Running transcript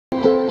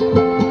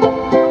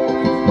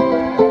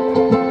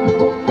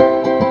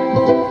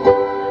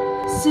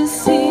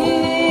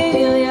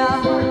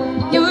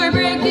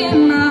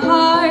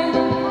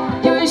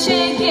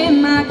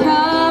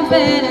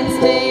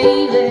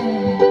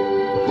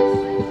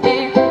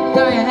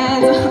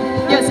hands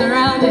up, you're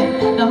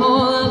surrounded. The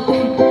whole of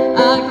it,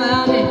 I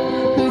clowned it.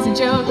 Who's a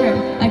joker?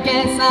 I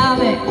guess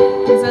I'm it.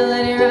 Cause I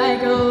let it right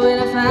go when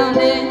I found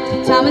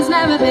it. Time has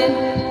never been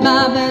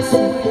my best.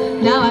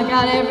 Now I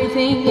got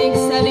everything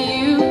except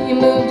you. You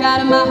moved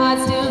out of my heart,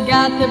 still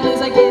got the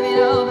blues. I give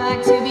it all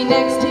back to be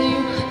next to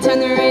you. Turn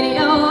the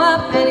radio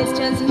up and it's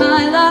just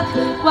my luck.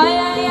 Why,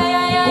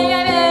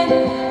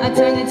 I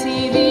turn the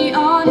TV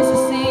on, it's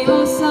the same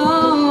old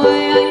song.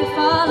 Why are you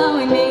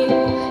following me?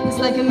 It's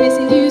like a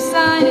missing you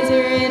sign, is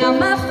it written on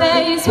my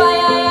face?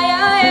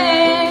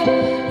 Why,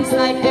 it's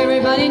like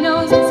everybody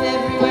knows, it's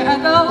everywhere I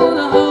go.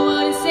 The whole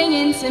world is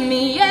singing to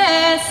me.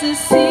 Yes,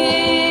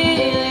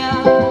 Cecilia,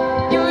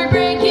 you were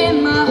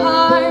breaking my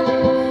heart,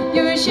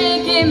 you were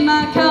shaking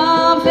my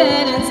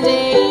confidence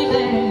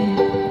daily.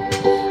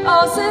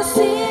 Oh,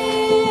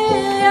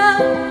 Cecilia,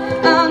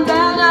 I'm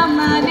down on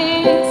my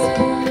knees,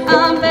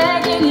 I'm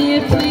begging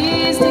you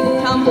please to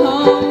come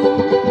home.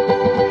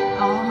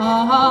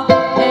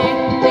 Hey,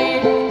 hey, hey,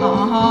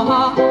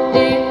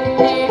 hey,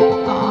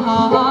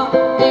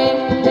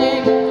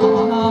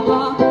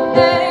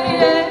 hey,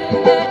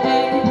 hey,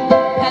 hey.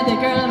 Had the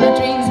girl of my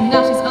dreams and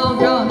now she's all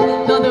gone.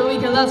 Thought that we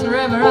could last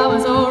forever, I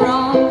was all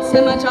wrong.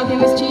 Said my talking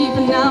was cheap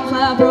and now I'm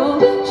flat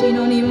broke. She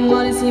don't even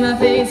want to see my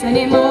face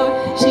anymore.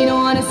 She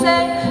don't want to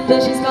say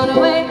that she's gone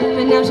away,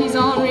 but now she's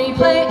on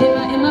replay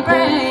in my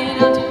brain.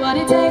 I'll do what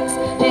it takes,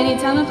 any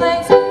time and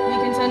place. We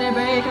can turn a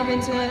break up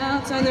into it.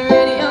 I'll turn the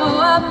radio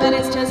up and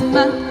it's just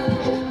my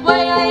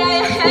way.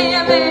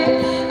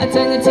 I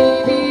turn the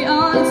TV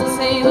on, it's the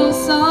same old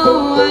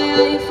song. Why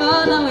are you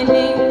following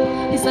me?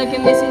 It's like a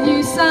missing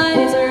you sign,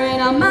 it's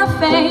written on my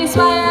face.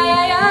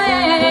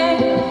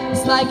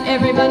 It's like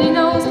everybody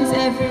knows, cause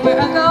everywhere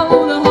I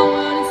go, the whole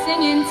world is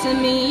singing to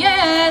me.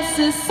 Yes,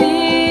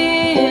 Cecilia.